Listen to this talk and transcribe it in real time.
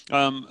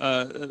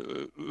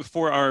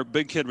For our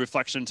big kid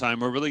reflection time,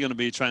 we're really going to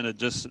be trying to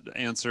just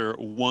answer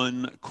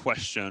one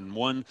question,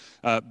 one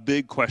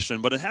big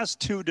question, but it has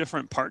two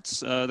different parts.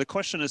 The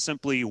question is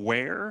simply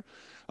where.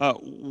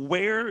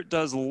 Where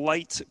does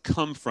light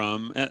come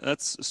from?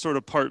 That's sort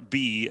of part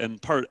B.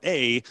 And part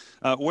A,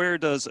 where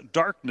does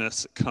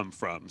darkness come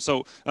from?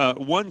 So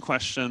one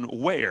question,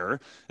 where?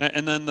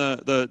 And then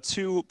the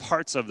two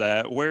parts of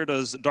that, where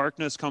does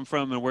darkness come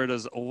from and where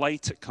does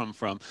light come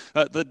from?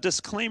 The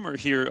disclaimer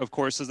here, of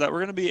course, is that we're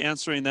going to be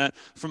answering that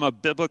from a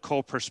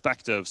biblical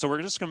perspective. So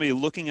we're just going to be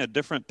looking at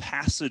different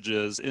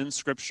passages in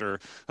Scripture,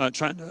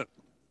 trying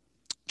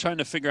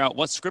to figure out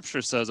what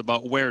Scripture says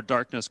about where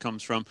darkness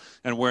comes from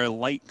and where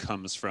light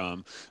comes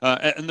from.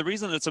 And the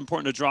reason it's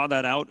important to draw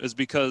that out is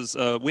because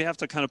we have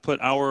to kind of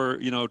put our,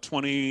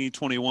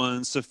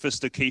 2021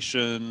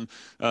 sophistication,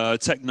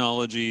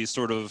 technology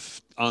sort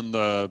of on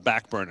the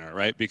back burner,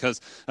 right? Because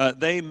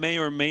they may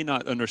or may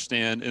not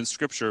understand in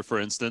Scripture, for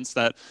instance,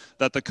 that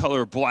the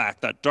color black,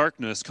 that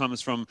darkness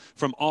comes from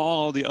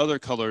all the other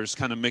colors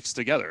kind of mixed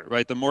together,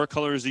 right? The more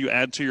colors you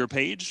add to your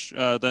page,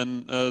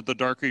 then the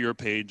darker your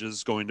page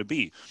is going to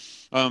be.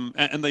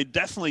 And they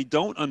definitely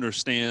don't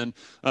understand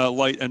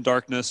light and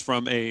darkness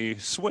from a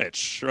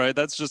switch, right?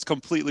 That's just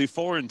completely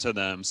foreign to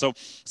them. So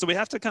we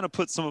have to kind of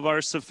put some of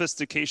our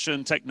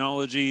sophistication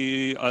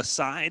technology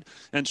aside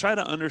and try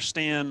to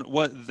understand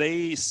what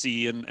they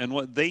see and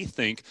what they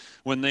think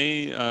when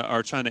they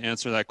are trying to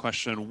answer that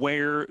question,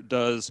 where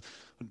does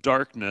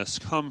darkness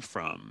come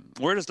from?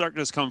 Where does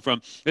darkness come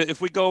from? If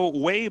we go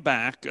way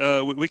back,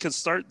 we can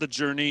start the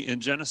journey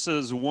in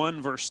Genesis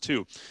 1, verse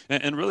 2.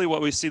 And really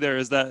what we see there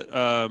is that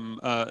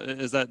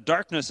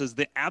darkness is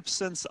the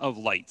absence of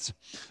light.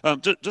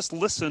 Just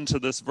listen to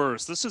this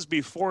verse. This is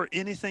before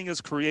anything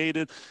is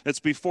created. It's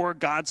before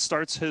God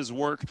starts his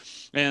work.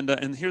 And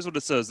here's what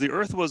it says. The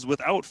earth was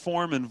without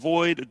form and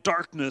void.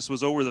 Darkness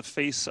was over the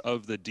face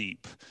of the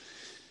deep.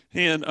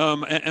 And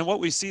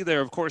what we see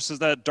there, of course, is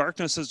that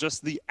darkness is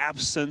just the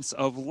absence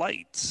of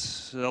light.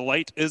 The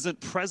light isn't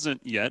present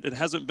yet. It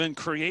hasn't been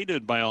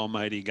created by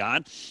Almighty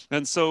God.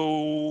 And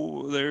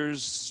so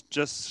there's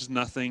just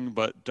nothing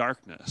but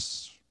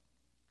darkness.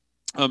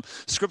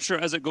 Scripture,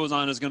 as it goes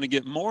on, is going to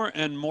get more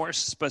and more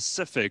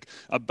specific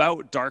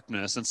about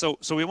darkness. And so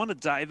we want to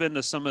dive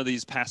into some of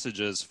these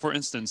passages. For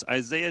instance,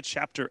 Isaiah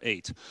chapter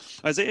 8.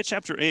 Isaiah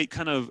chapter 8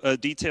 kind of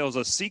details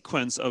a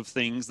sequence of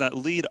things that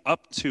lead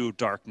up to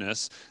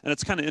darkness. And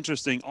it's kind of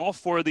interesting. All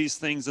four of these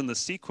things in the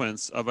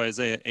sequence of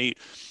Isaiah 8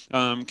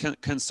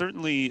 can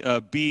certainly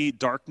be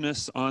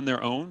darkness on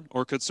their own,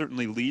 or could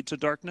certainly lead to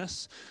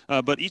darkness.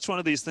 But each one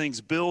of these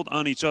things build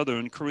on each other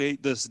and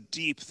create this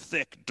deep,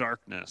 thick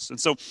darkness. And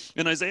so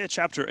in Isaiah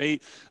chapter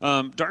 8,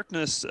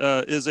 darkness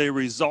is a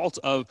result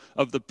of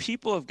the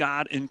people of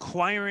God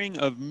inquiring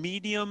of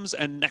mediums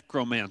and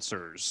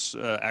necromancers.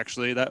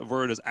 Actually, that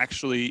word is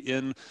actually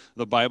in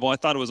the Bible. I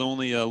thought it was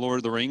only a Lord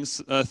of the Rings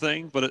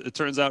thing, but it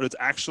turns out it's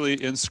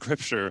actually in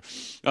Scripture.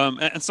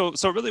 And so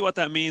really what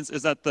that means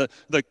is that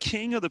the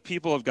king of the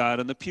people of God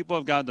and the people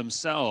of God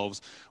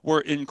themselves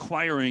were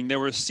inquiring. They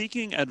were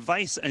seeking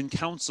advice and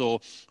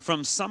counsel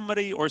from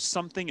somebody or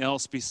something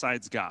else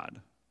besides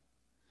God.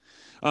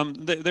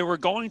 They were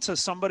going to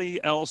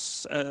somebody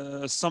else,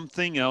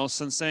 something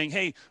else, and saying,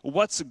 hey,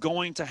 what's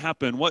going to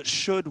happen? What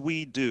should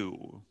we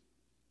do?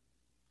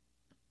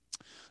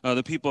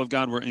 The people of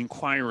God were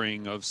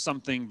inquiring of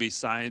something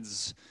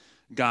besides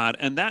God,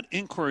 and that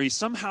inquiry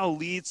somehow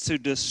leads to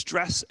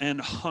distress and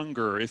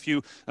hunger. If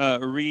you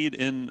read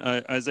in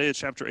Isaiah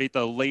chapter 8,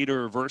 the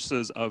later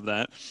verses of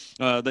that,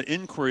 the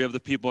inquiry of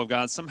the people of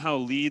God somehow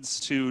leads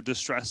to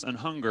distress and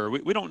hunger.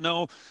 We don't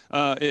know,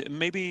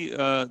 maybe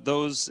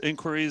those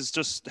inquiries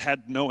just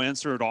had no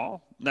answer at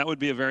all. That would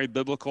be a very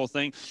biblical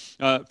thing.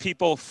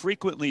 People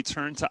frequently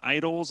turn to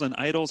idols, and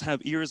idols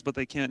have ears, but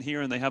they can't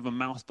hear, and they have a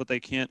mouth, but they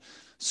can't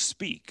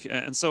speak.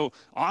 And so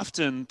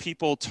often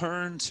people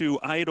turn to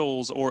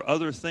idols or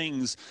other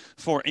things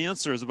for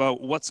answers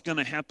about what's going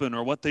to happen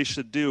or what they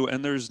should do,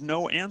 and there's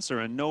no answer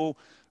and no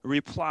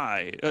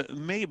reply.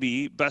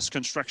 Maybe, best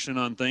construction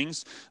on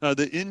things,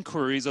 the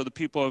inquiries of the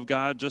people of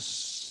God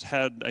just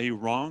had a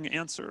wrong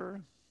answer.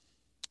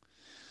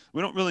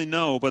 We don't really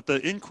know, but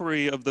the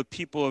inquiry of the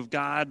people of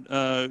God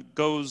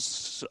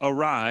goes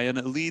awry, and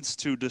it leads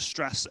to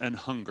distress and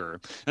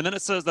hunger. And then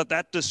it says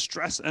that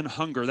distress and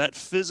hunger, that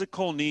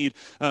physical need,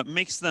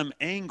 makes them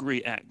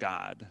angry at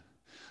God.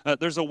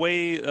 There's a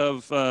way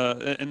of,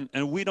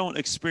 and we don't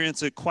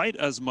experience it quite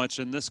as much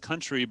in this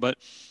country, but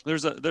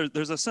there's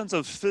a sense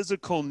of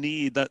physical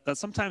need that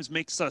sometimes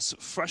makes us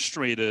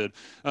frustrated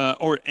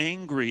or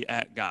angry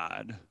at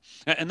God.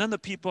 And then the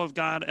people of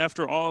God,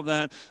 after all of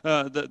that,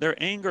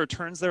 their anger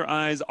turns their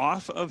eyes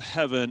off of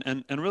heaven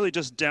and really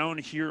just down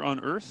here on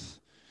earth.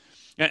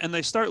 And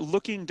they start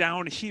looking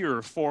down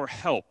here for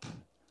help.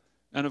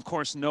 And of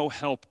course, no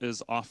help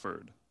is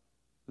offered.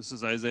 This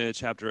is Isaiah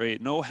chapter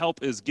 8. No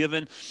help is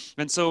given.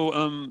 And so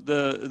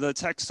the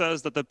text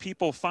says that the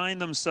people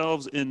find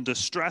themselves in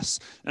distress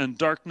and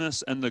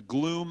darkness and the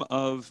gloom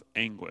of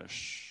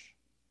anguish.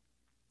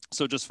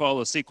 So just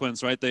follow the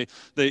sequence, right?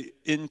 They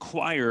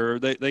inquire,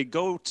 they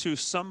go to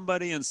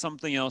somebody and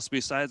something else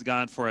besides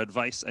God for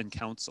advice and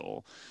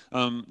counsel.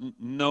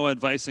 No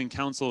advice and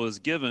counsel is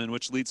given,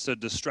 which leads to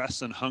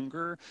distress and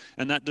hunger,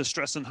 and that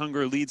distress and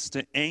hunger leads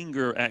to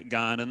anger at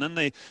God. And then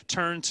they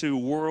turn to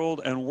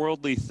world and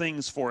worldly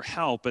things for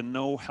help, and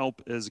no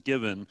help is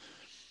given.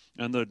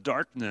 And the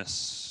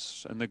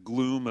darkness and the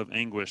gloom of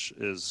anguish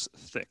is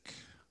thick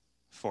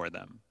for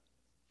them.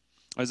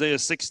 Isaiah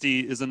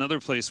 60 is another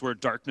place where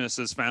darkness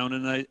is found.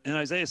 And in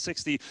Isaiah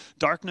 60,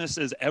 darkness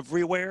is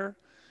everywhere.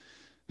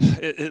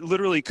 It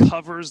literally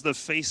covers the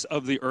face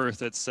of the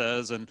earth, it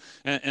says,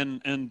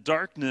 and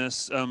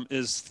darkness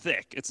is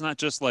thick. It's not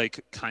just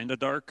like kind of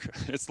dark.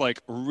 It's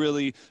like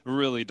really,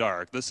 really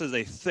dark. This is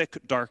a thick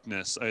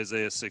darkness,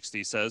 Isaiah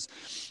 60 says.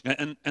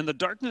 And the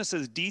darkness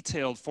is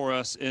detailed for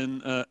us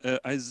in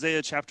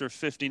Isaiah chapter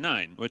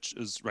 59, which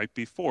is right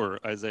before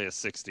Isaiah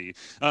 60.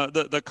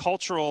 The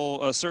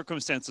cultural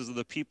circumstances of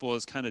the people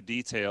is kind of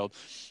detailed.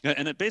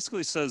 And it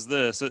basically says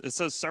this. It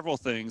says several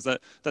things,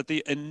 that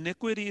the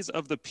iniquities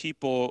of the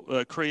people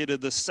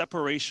created the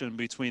separation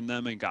between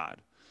them and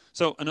God.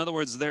 So, in other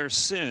words, their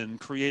sin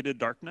created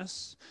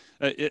darkness.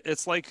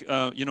 It's like,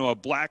 a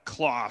black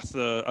cloth,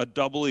 a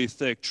doubly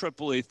thick,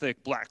 triply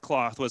thick black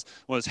cloth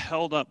was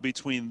held up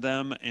between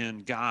them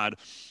and God.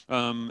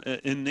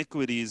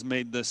 Iniquities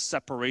made this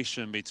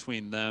separation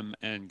between them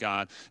and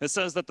God. It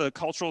says that the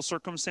cultural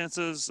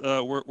circumstances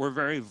were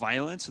very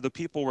violent. The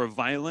people were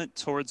violent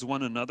towards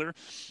one another.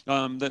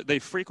 They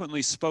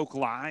frequently spoke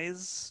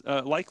lies,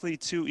 likely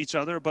to each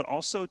other, but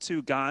also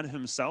to God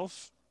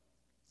himself.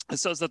 It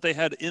says that they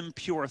had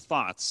impure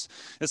thoughts.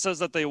 It says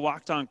that they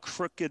walked on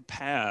crooked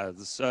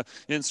paths.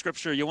 In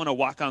Scripture, you want to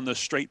walk on the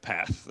straight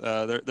path.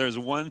 There's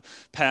one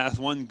path,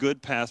 one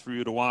good path for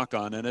you to walk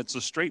on, and it's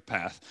a straight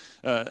path.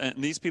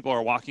 And these people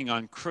are walking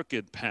on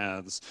crooked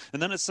paths.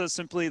 And then it says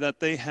simply that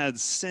they had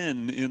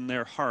sin in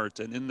their heart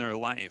and in their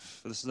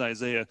life. This is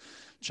Isaiah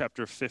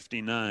chapter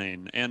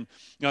 59. And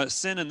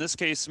sin in this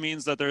case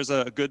means that there's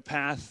a good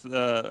path,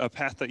 a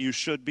path that you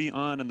should be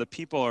on, and the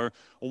people are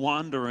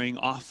wandering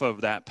off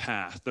of that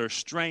path. They're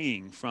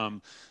straying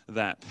from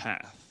that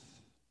path.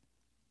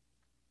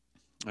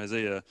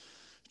 Isaiah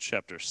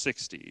chapter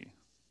 60.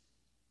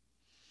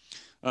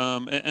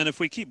 And if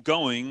we keep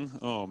going,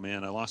 oh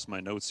man, I lost my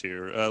notes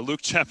here.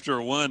 Luke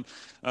chapter 1,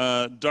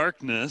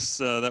 darkness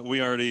that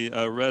we already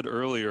read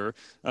earlier.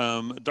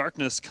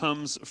 Darkness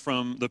comes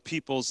from the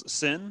people's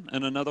sin.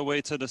 And another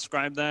way to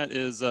describe that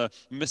is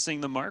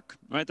missing the mark,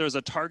 right? There's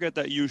a target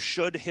that you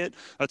should hit,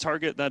 a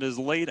target that is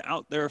laid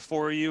out there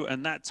for you,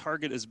 and that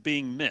target is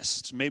being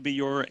missed. Maybe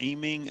you're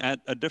aiming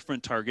at a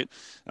different target.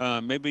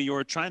 Maybe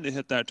you're trying to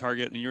hit that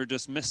target and you're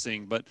just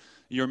missing, but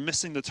you're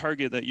missing the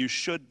target that you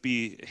should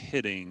be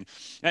hitting.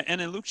 And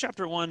in Luke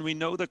chapter 1, we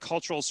know the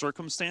cultural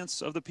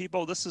circumstance of the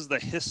people. This is the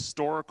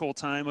historical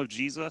time of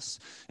Jesus.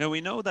 And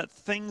we know that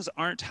things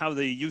aren't how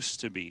they used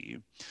to be.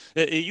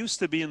 It used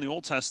to be in the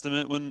Old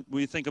Testament, when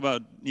we think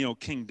about,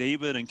 King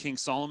David and King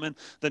Solomon,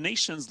 the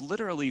nations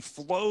literally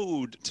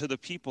flowed to the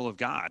people of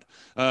God.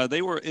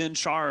 They were in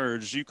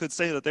charge. You could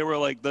say that they were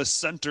like the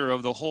center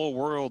of the whole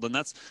world. And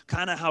that's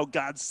kind of how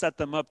God set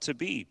them up to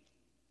be.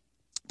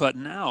 But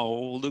now,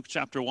 Luke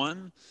chapter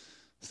 1,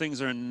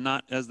 things are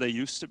not as they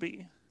used to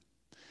be.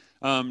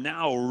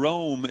 Now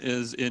Rome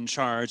is in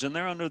charge, and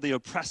they're under the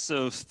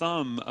oppressive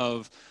thumb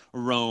of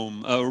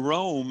Rome.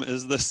 Rome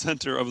is the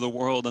center of the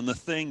world and the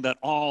thing that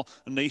all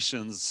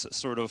nations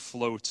sort of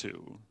flow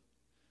to.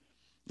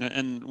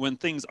 And when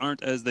things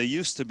aren't as they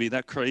used to be,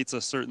 that creates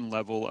a certain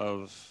level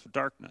of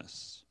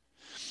darkness.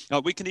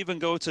 We can even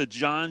go to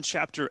John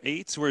chapter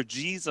 8, where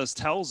Jesus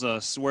tells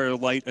us where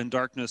light and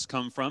darkness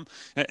come from.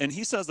 And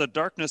he says that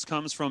darkness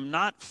comes from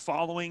not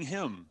following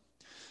him.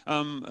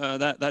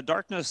 That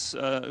darkness,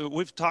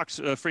 we've talked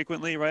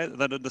frequently, right,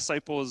 that a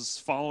disciple is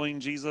following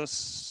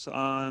Jesus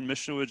on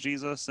mission with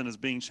Jesus and is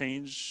being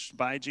changed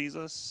by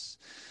Jesus.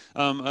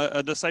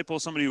 A disciple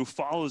is somebody who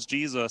follows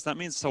Jesus. That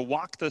means to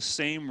walk the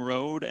same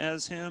road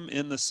as him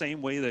in the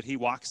same way that he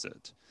walks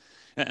it.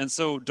 And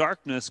so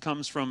darkness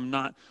comes from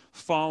not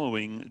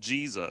following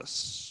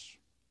Jesus.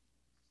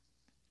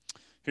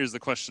 Here's the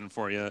question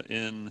for you.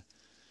 In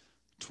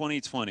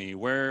 2020,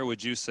 where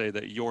would you say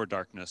that your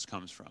darkness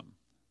comes from?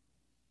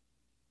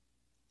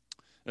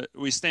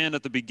 We stand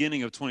at the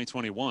beginning of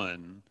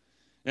 2021,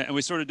 and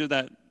we sort of do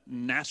that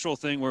natural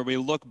thing where we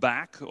look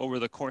back over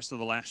the course of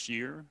the last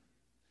year.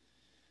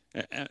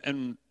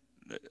 And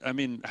I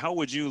mean, how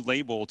would you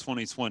label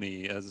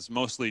 2020? As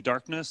mostly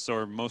darkness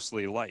or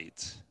mostly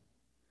light?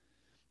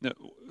 Now,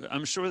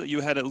 I'm sure that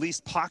you had at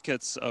least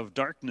pockets of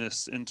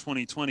darkness in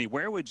 2020.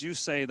 Where would you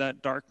say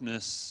that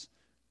darkness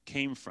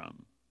came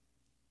from?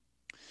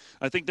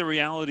 I think the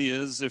reality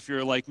is, if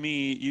you're like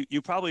me,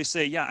 you probably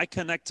say, yeah, I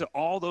connect to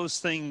all those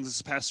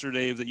things, Pastor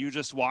Dave, that you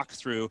just walked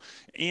through,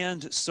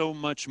 and so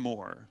much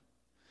more.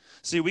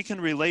 See, we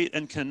can relate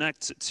and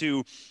connect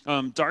to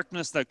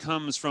darkness that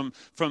comes from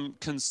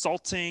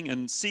consulting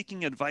and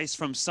seeking advice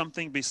from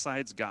something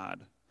besides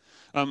God.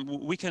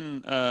 We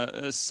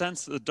can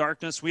sense the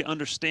darkness. We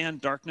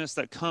understand darkness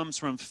that comes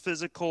from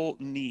physical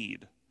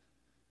need,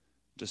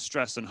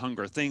 distress and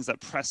hunger, things that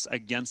press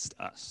against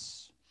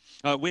us.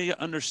 We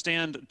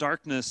understand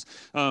darkness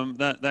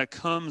that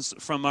comes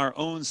from our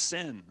own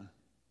sin.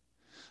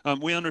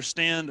 We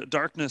understand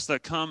darkness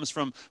that comes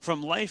from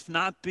life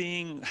not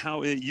being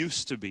how it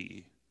used to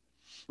be.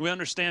 We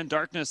understand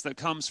darkness that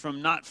comes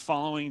from not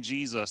following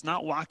Jesus,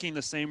 not walking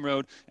the same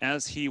road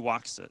as he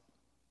walks it.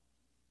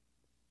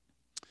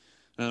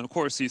 And of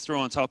course, you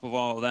throw on top of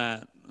all of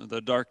that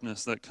the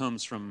darkness that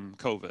comes from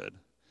COVID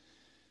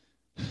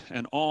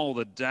and all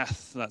the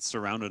death that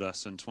surrounded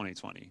us in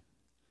 2020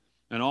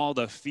 and all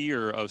the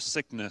fear of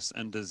sickness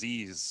and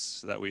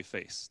disease that we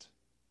faced.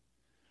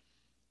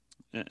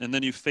 And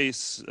then you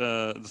face,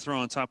 throw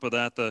on top of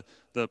that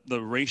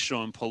the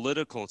racial and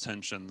political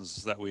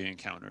tensions that we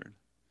encountered.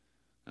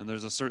 And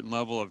there's a certain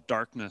level of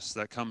darkness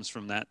that comes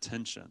from that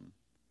tension.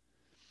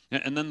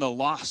 And then the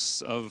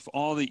loss of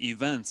all the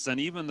events and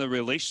even the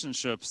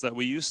relationships that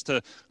we used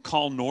to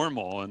call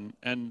normal.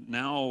 And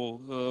now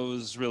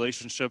those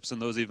relationships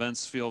and those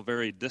events feel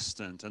very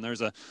distant. And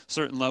there's a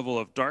certain level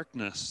of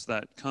darkness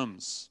that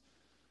comes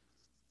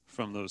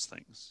from those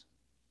things.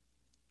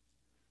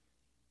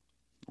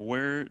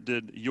 Where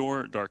did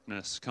your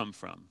darkness come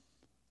from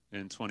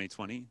in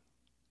 2020?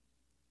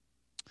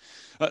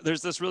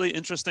 There's this really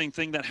interesting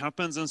thing that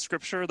happens in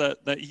Scripture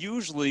that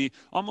usually,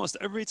 almost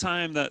every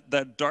time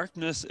that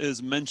darkness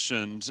is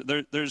mentioned,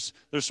 there's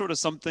sort of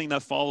something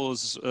that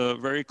follows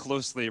very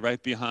closely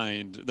right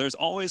behind. There's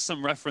always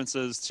some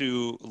references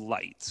to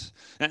light.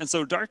 And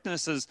so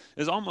darkness is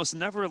almost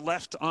never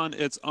left on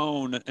its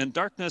own, and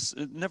darkness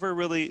never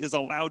really is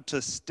allowed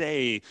to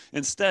stay.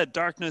 Instead,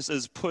 darkness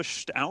is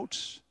pushed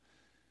out,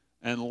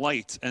 and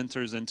light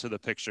enters into the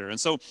picture. And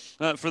so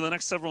for the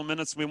next several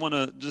minutes, we want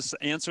to just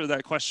answer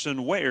that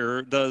question,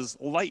 where does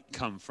light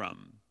come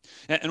from?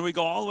 And we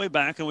go all the way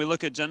back and we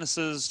look at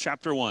Genesis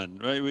chapter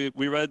 1, right?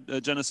 We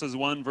read Genesis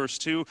 1, verse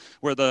 2,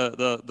 where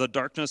the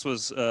darkness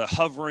was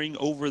hovering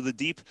over the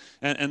deep.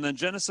 And then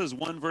Genesis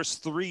 1, verse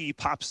 3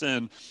 pops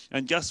in.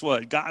 And guess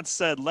what? God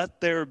said,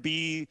 let there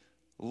be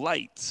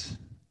light.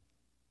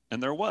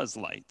 And there was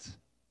light.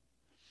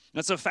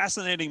 That's a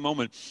fascinating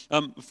moment.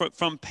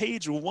 From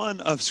page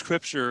 1 of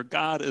Scripture,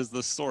 God is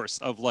the source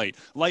of light.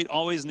 Light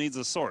always needs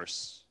a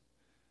source.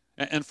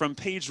 And from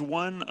page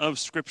 1 of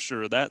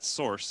Scripture, that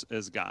source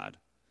is God.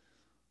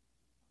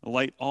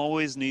 Light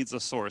always needs a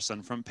source.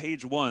 And from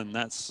page 1,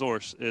 that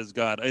source is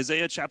God.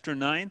 Isaiah chapter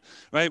 9,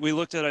 right? We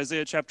looked at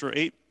Isaiah chapter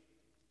 8.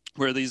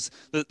 Where this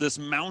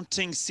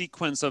mounting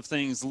sequence of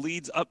things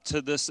leads up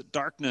to this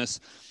darkness.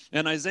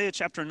 In Isaiah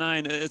chapter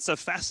 9, it's a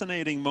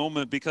fascinating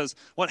moment because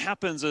what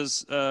happens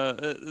is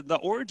the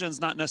origin's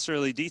not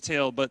necessarily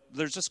detailed, but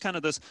there's just kind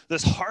of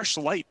this harsh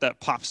light that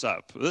pops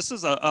up. This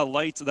is a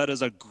light that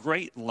is a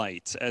great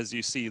light, as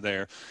you see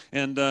there.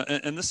 And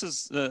this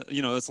is,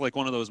 it's like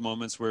one of those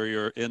moments where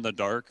you're in the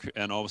dark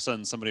and all of a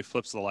sudden somebody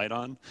flips the light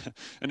on.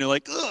 And you're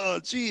like, oh,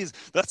 geez,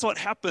 that's what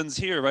happens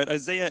here, right?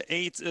 Isaiah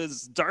 8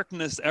 is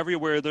darkness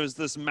everywhere. There's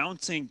this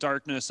mounting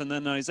darkness, and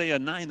then in Isaiah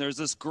 9, there's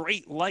this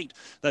great light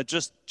that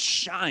just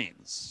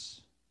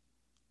shines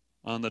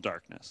on the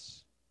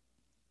darkness.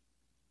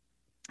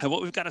 And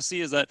what we've got to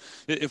see is that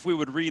if we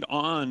would read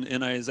on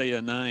in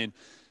Isaiah 9,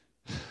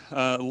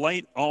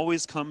 light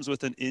always comes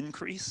with an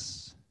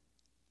increase.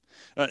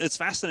 It's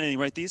fascinating,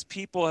 right? These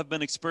people have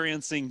been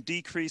experiencing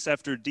decrease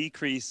after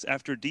decrease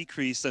after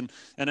decrease. And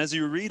as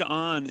you read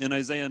on in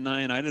Isaiah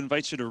 9, I'd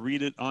invite you to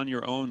read it on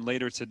your own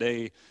later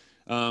today.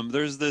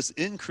 There's this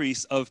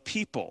increase of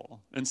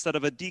people instead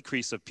of a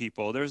decrease of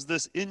people. There's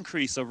this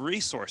increase of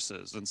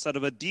resources instead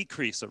of a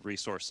decrease of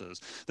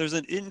resources. There's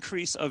an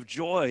increase of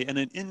joy and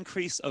an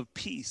increase of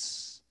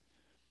peace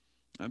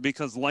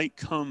because light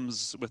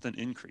comes with an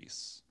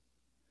increase.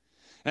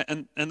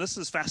 And this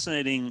is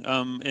fascinating.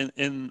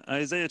 In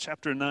Isaiah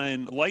chapter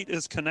 9, light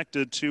is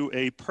connected to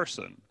a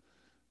person,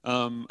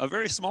 a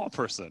very small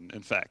person,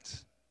 in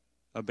fact,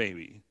 a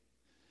baby.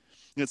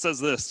 It says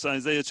this,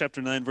 Isaiah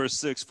chapter 9, verse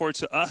 6, for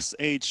to us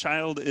a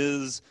child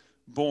is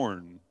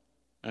born,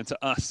 and to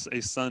us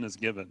a son is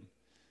given,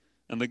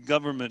 and the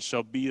government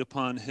shall be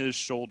upon his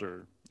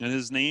shoulder, and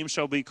his name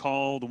shall be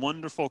called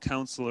Wonderful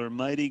Counselor,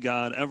 Mighty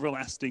God,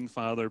 Everlasting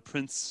Father,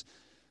 Prince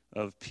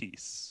of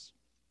Peace.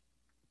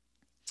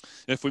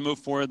 If we move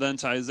forward then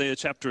to Isaiah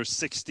chapter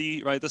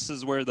 60, right, this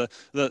is where the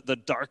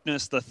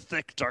darkness, the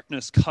thick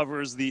darkness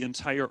covers the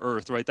entire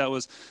earth, right? That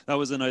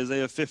was in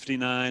Isaiah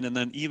 59, and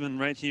then even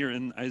right here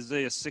in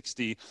Isaiah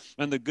 60,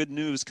 and the good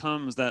news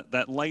comes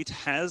that light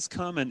has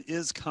come and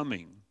is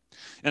coming.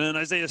 And in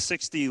Isaiah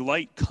 60,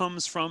 light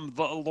comes from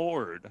the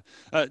Lord.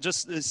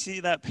 Just see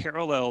that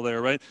parallel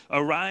there, right?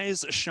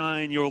 Arise,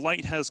 shine, your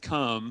light has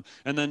come.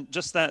 And then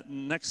just that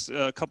next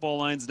couple of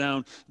lines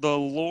down, the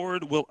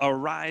Lord will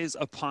arise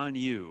upon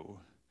you.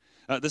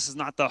 This is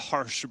not the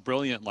harsh,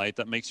 brilliant light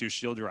that makes you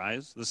shield your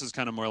eyes. This is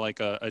kind of more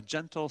like a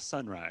gentle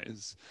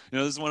sunrise.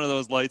 This is one of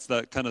those lights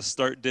that kind of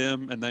start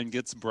dim and then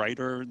gets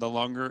brighter the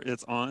longer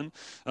it's on.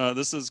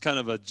 This is kind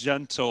of a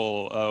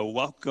gentle,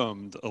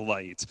 welcomed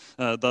light.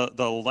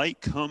 The light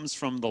comes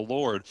from the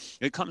Lord.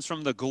 It comes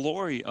from the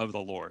glory of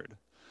the Lord.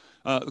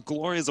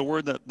 Glory is a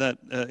word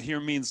that here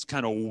means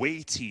kind of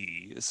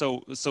weighty,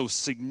 so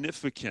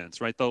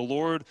significant, right? The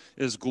Lord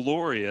is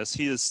glorious;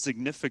 He is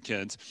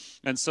significant,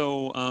 and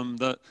so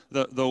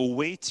the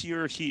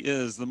weightier He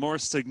is, the more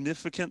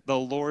significant the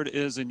Lord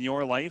is in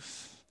your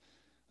life,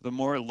 the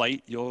more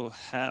light you'll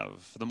have,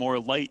 the more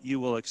light you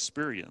will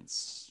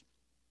experience.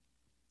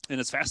 And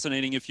it's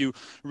fascinating if you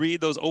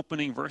read those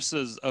opening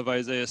verses of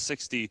Isaiah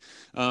 60,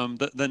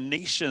 the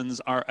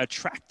nations are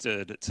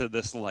attracted to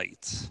this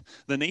light.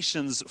 The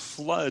nations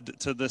flood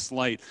to this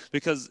light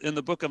because in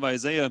the book of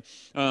Isaiah,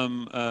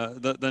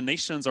 the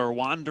nations are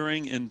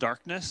wandering in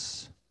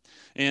darkness.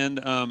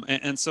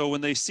 And so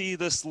when they see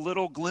this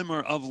little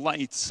glimmer of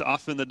light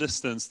off in the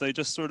distance, they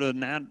just sort of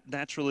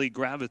naturally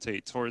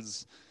gravitate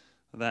towards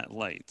that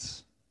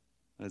light.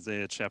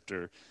 Isaiah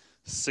chapter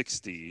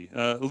 60.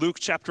 Luke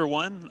chapter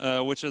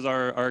 1, which is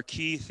our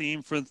key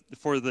theme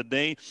for the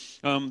day.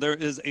 There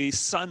is a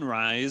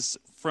sunrise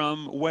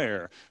from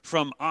where?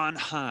 From on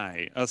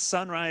high. A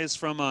sunrise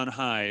from on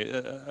high.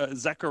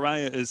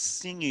 Zechariah is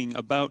singing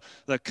about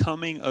the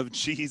coming of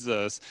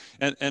Jesus.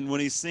 And when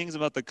he sings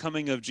about the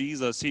coming of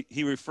Jesus,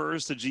 he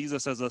refers to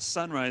Jesus as a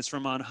sunrise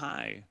from on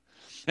high.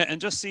 And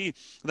just see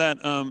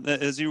that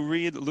as you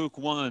read Luke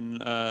 1,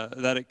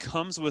 that it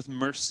comes with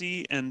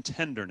mercy and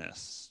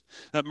tenderness.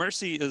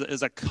 Mercy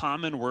is a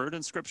common word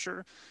in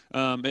Scripture.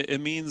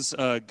 It means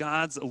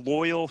God's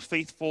loyal,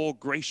 faithful,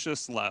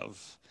 gracious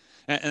love.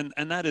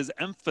 And that is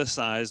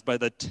emphasized by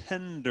the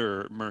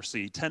tender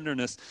mercy.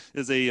 Tenderness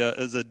is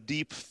a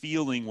deep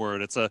feeling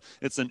word. It's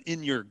an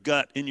in your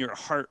gut, in your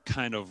heart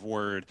kind of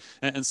word.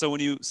 And so when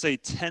you say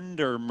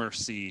tender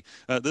mercy,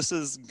 this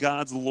is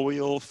God's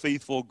loyal,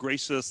 faithful,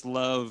 gracious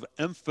love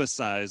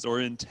emphasized or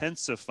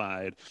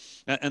intensified.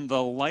 And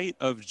the light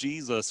of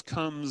Jesus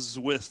comes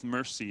with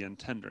mercy and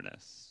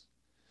tenderness.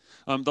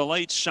 The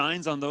light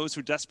shines on those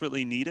who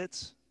desperately need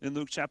it in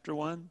Luke chapter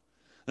 1.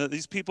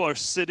 These people are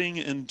sitting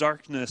in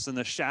darkness in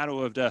the shadow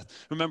of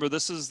death. Remember,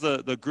 this is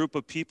the group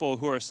of people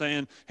who are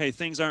saying, hey,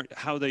 things aren't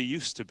how they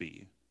used to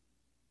be.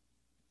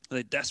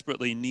 They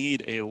desperately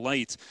need a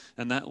light,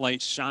 and that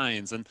light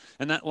shines. And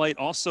that light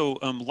also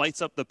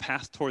lights up the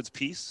path towards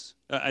peace.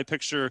 I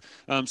picture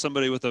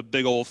somebody with a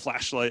big old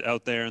flashlight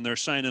out there, and they're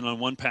shining on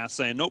one path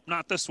saying, nope,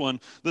 not this one.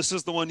 This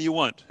is the one you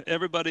want.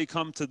 Everybody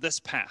come to this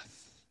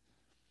path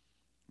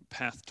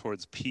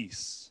towards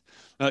peace.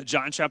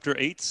 John chapter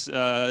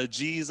 8,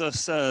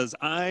 Jesus says,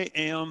 I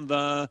am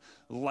the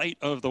light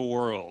of the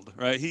world,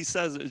 right? He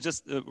says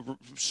just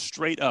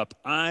straight up,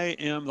 I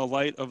am the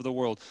light of the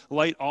world.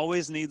 Light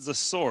always needs a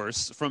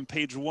source. From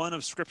page 1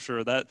 of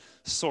Scripture, that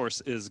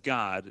source is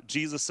God.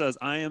 Jesus says,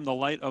 I am the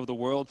light of the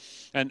world,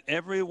 and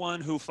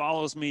everyone who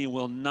follows me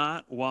will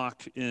not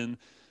walk in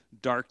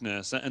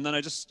darkness. And then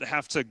I just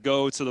have to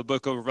go to the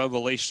book of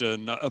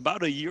Revelation.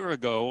 About a year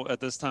ago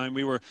at this time,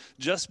 we were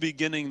just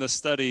beginning the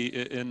study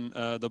in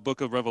the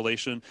book of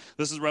Revelation.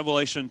 This is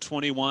Revelation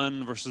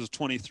 21, verses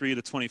 23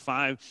 to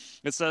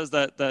 25. It says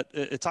that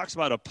it talks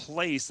about a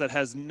place that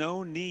has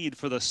no need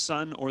for the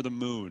sun or the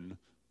moon.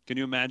 Can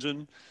you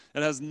imagine?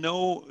 It has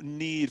no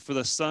need for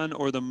the sun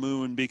or the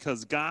moon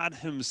because God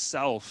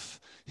himself,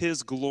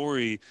 his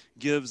glory,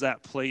 gives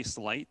that place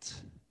light.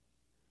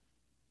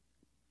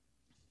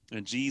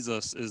 And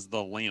Jesus is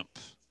the lamp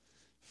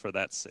for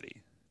that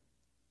city.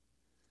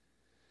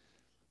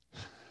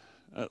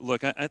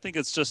 Look, I think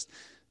it's just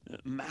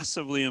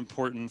massively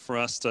important for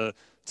us to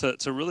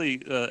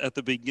really, at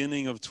the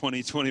beginning of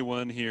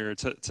 2021 here,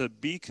 to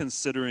be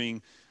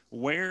considering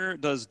where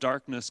does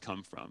darkness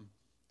come from?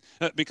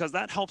 Because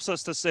that helps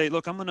us to say,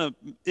 look, I'm going to,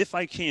 if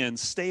I can,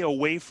 stay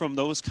away from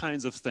those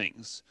kinds of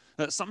things.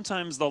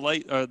 Sometimes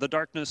the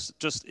darkness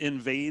just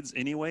invades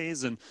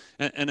anyways, and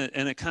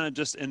it kind of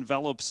just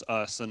envelops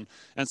us. And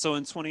so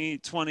in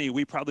 2020,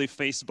 we probably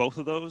faced both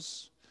of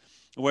those,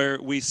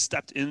 where we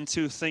stepped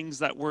into things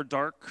that were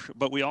dark,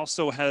 but we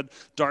also had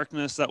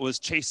darkness that was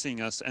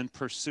chasing us and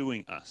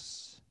pursuing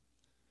us.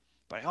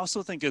 But I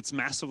also think it's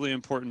massively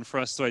important for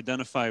us to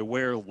identify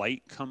where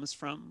light comes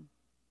from.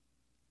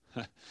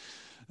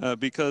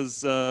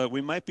 Because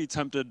we might be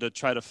tempted to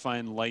try to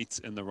find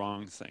light in the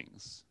wrong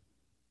things.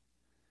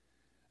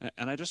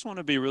 And I just want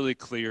to be really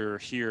clear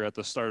here at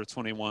the start of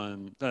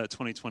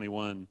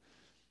 2021.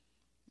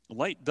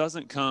 Light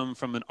doesn't come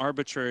from an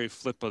arbitrary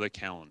flip of the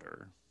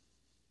calendar.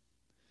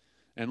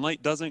 And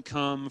light doesn't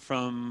come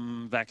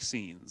from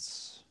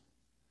vaccines.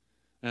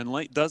 And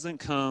light doesn't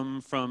come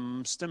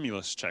from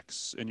stimulus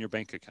checks in your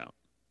bank account.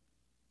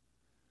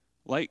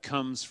 Light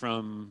comes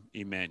from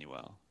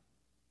Emmanuel.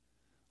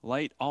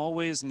 Light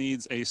always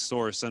needs a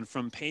source, and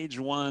from page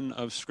 1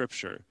 of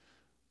Scripture,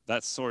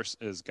 that source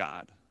is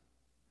God.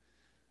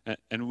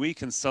 And we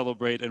can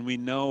celebrate, and we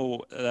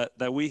know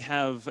that we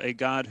have a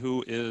God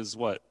who is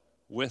what?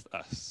 with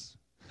us.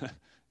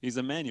 He's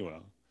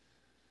Emmanuel.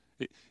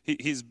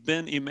 He's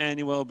been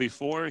Emmanuel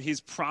before. He's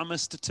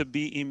promised to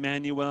be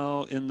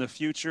Emmanuel in the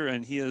future,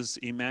 and he is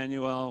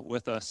Emmanuel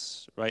with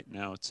us right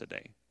now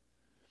today.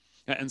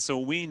 And so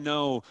we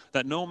know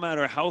that no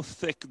matter how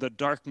thick the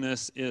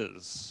darkness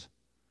is,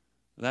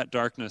 that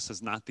darkness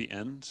is not the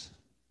end.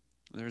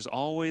 There's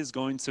always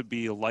going to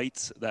be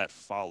light that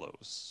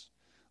follows.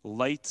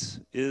 Light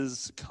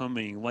is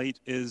coming, light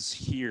is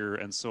here,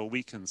 and so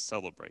we can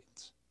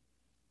celebrate.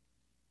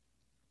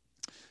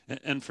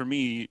 And for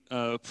me,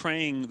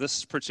 praying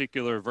this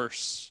particular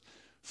verse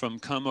from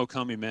Come, O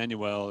Come,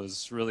 Emmanuel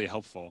is really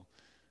helpful.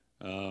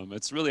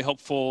 It's really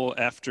helpful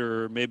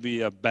after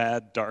maybe a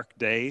bad, dark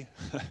day.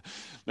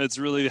 It's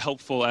really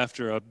helpful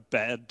after a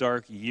bad,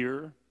 dark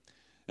year.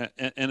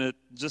 And it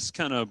just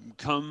kind of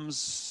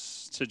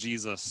comes to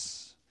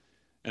Jesus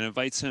and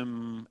invites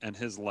him and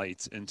his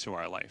light into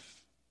our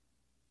life.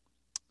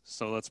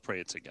 So let's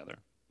pray it together.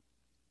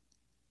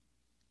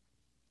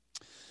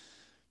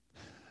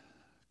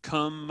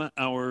 Come,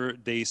 our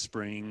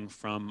dayspring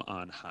from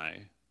on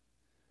high.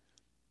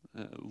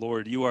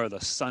 Lord, you are the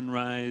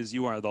sunrise,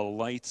 you are the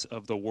light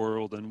of the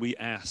world, and we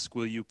ask,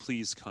 will you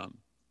please come?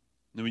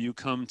 Will you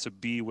come to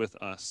be with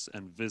us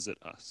and visit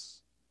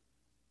us?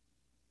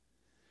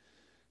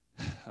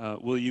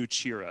 Will you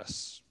cheer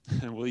us?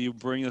 And will you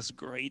bring us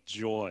great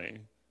joy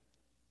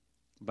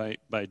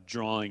by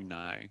drawing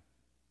nigh,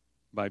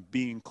 by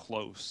being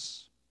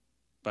close,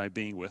 by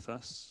being with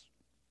us?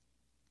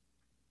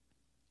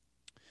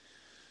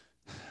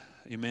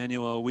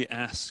 Emmanuel, we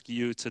ask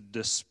you to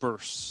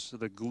disperse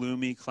the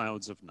gloomy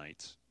clouds of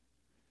night,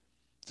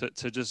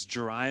 to just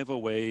drive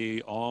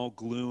away all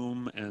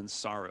gloom and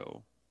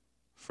sorrow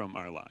from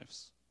our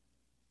lives.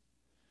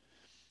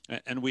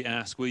 And we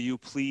ask, will you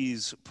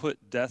please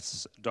put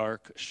death's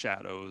dark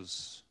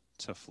shadows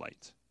to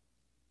flight?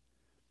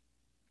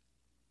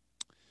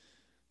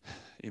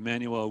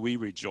 Emmanuel, we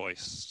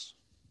rejoice.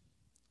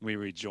 We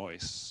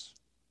rejoice.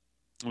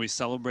 We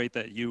celebrate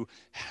that you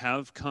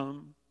have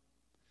come,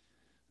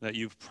 that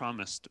you've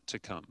promised to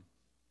come,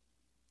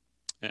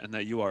 and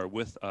that you are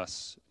with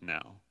us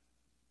now.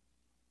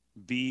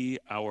 Be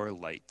our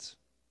light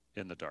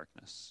in the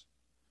darkness.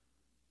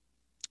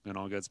 And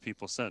all God's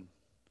people said,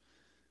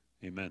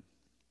 amen.